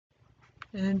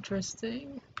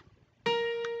Interesting.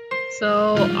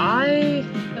 So, I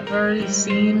have already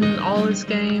seen all this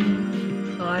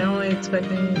game, so I'm only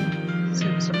expecting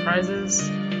some surprises.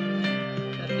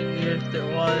 That'd be weird if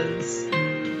there was.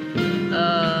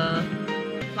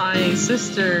 My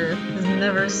sister has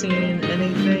never seen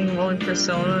anything on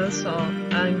Persona, so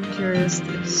I'm curious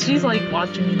if she's like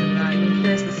watching me tonight. I'm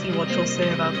curious to see what she'll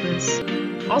say about this.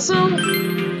 Also,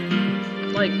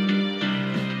 like,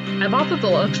 I bought the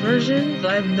deluxe version,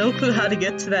 but I have no clue how to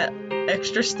get to that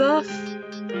extra stuff,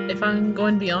 if I'm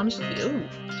going to be honest with you. Ooh.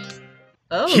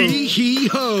 Oh. Hee hee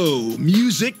ho,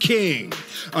 Music King.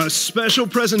 A special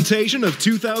presentation of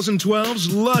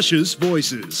 2012's luscious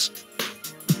voices.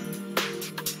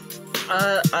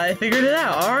 I figured it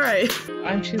out, alright.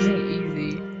 I'm choosing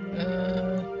easy.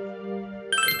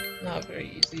 Not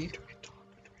very easy.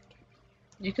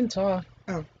 You can talk.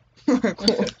 Oh.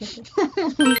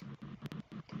 Cool.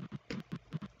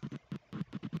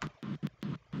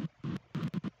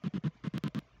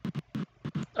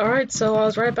 Alright, so I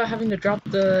was right about having to drop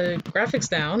the graphics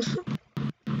down.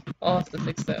 I'll have to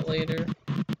fix that later.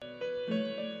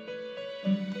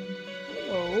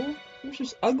 Hello. You're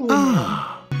just ugly.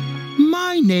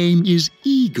 My name is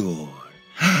Igor.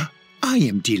 I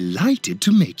am delighted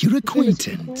to make your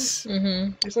acquaintance.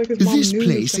 It's like his mom This knew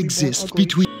place he was exists gonna be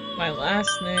between... My last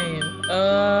name.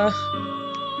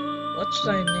 What should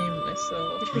I name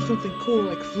myself? Look for something cool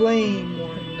like Flame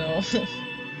or No.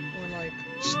 or like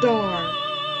Star.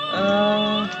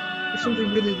 Or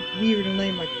something really weird and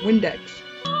lame like Windex.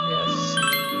 Yes.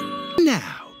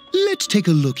 Now, let's take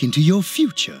a look into your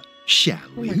future, shall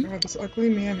Oh we? my god, this ugly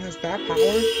man has that power?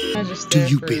 I just Do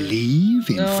you believe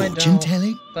in No, I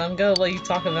fortune-telling? But I'm gonna let you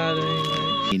talk about it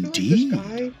anyway. Indeed. This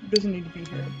guy doesn't need to be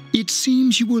here. It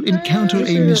seems you will encounter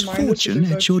Just a a reminder misfortune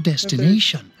to at your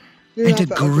destination. You're And not a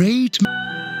that ugly. great...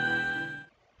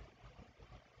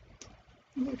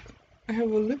 Look, I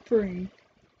have a lip ring.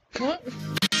 What?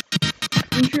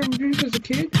 Didn't you ever do this as a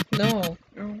kid? No.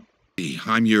 No.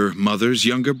 I'm your mother's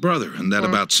younger brother, and that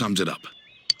about sums it up.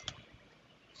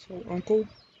 So, uncle?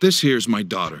 This here's my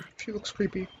daughter. She looks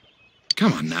creepy.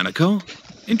 Come on, Nanako.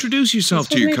 Introduce yourself This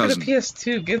to was your made for cousin. the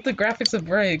PS2. Give the graphics a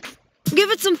break. Give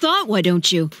it some thought, why don't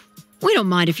you? We don't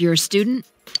mind if you're a student.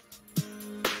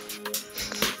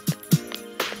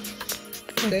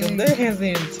 Dang. Their hands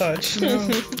didn't even touch. No.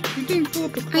 You didn't fill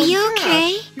up the Are you class.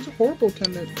 okay? He's a horrible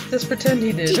attendant. Just pretend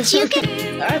he did. Did you get...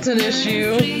 That's an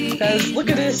issue. Cause look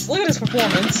at his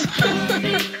performance.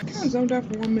 I kind of zoned out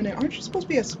for 1 minute. Aren't you supposed to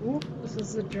be at school? This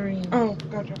is a dream. Oh,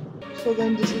 gotcha. So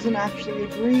then this isn't actually a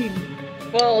dream.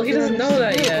 Well, he doesn't know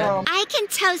that yet. Well, I can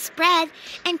toast bread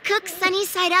and cook sunny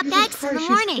side up Jesus eggs in the Christ, she's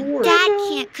morning. bored. Dad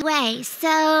can't cook away,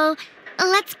 so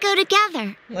let's go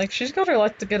together. Like, she's got her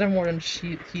life together more than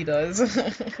he does.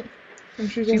 and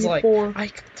she's She's only like, 4. I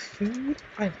cooked food,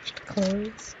 I washed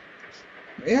clothes.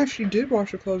 Yeah, she did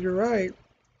wash her clothes, you're right.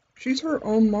 She's her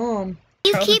own mom.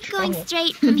 You Childhood keep going trauma.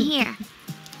 straight from here.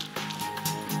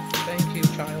 Thank you,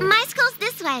 child. My school's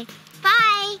this way.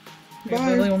 Bye. You're Bye.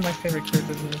 literally one of my favorite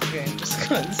characters in this game, just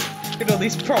because you're at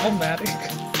least problematic.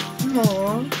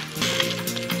 Aww.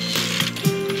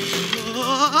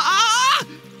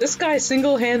 This guy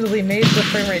single-handedly made the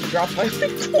frame rate drop by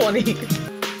like 20.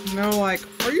 No, like,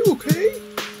 are you okay?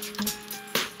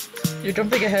 You're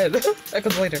jumping ahead. That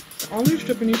comes later. All these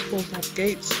Japanese schools have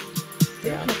gates. They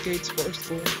Yeah. don't have gates for our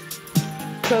school.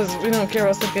 Because we don't care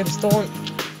about stuff getting stolen.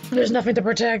 There's nothing to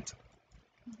protect.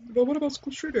 But what about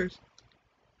school shooters?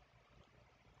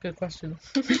 Good question.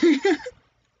 Hey,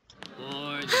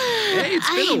 it's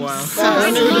been a while. Wow,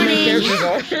 I know who the main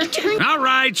morning. characters are. All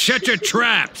right, shut your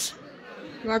traps.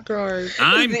 That guy.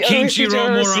 I'm The only teacher I've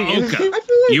Kinshiro ever seen. Muraoka, I feel like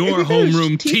your if he had his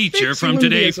homeroom teeth teacher fixed, he from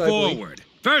wouldn't be today as ugly. forward.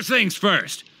 First things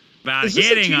first, about Is this a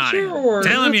getting on teacher it. or-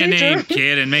 Tell him Is your it a teacher? name,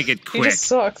 kid, and make it He quick. just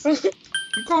sucks.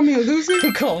 You call me a loser?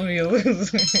 You call me a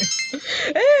loser.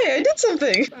 Hey, I did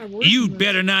something! You'd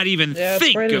better not even Yeah,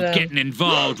 think write it of down. getting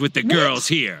involved with the girls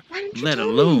here, Why didn't you let tell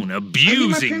alone me?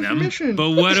 abusing my them. permission.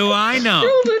 But what do I know?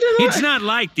 Neither did I. It's not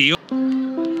like the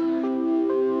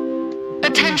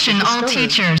Attention all Discovered.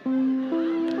 teachers.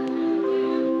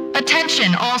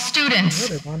 Attention all students.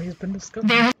 Another body's been discovered.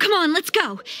 There Come on, let's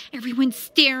go. Everyone's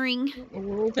staring. The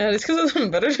world. Yeah, it's because it's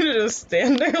better to just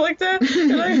stand there like that. You're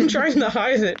not even trying to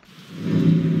hide it.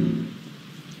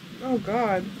 Oh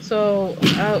god. So,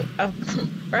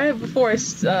 right before I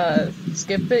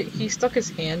skipped it, he stuck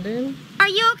his hand in, Are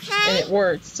you and okay? it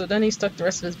worked. So then he stuck the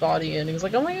rest of his body in. He was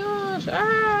like, oh my gosh,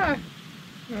 ah!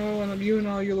 Oh, and you and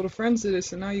all your little friends did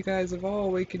this, and now you guys have all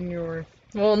awakened your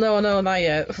Well, no, not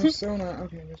yet. persona.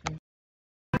 Okay, this one.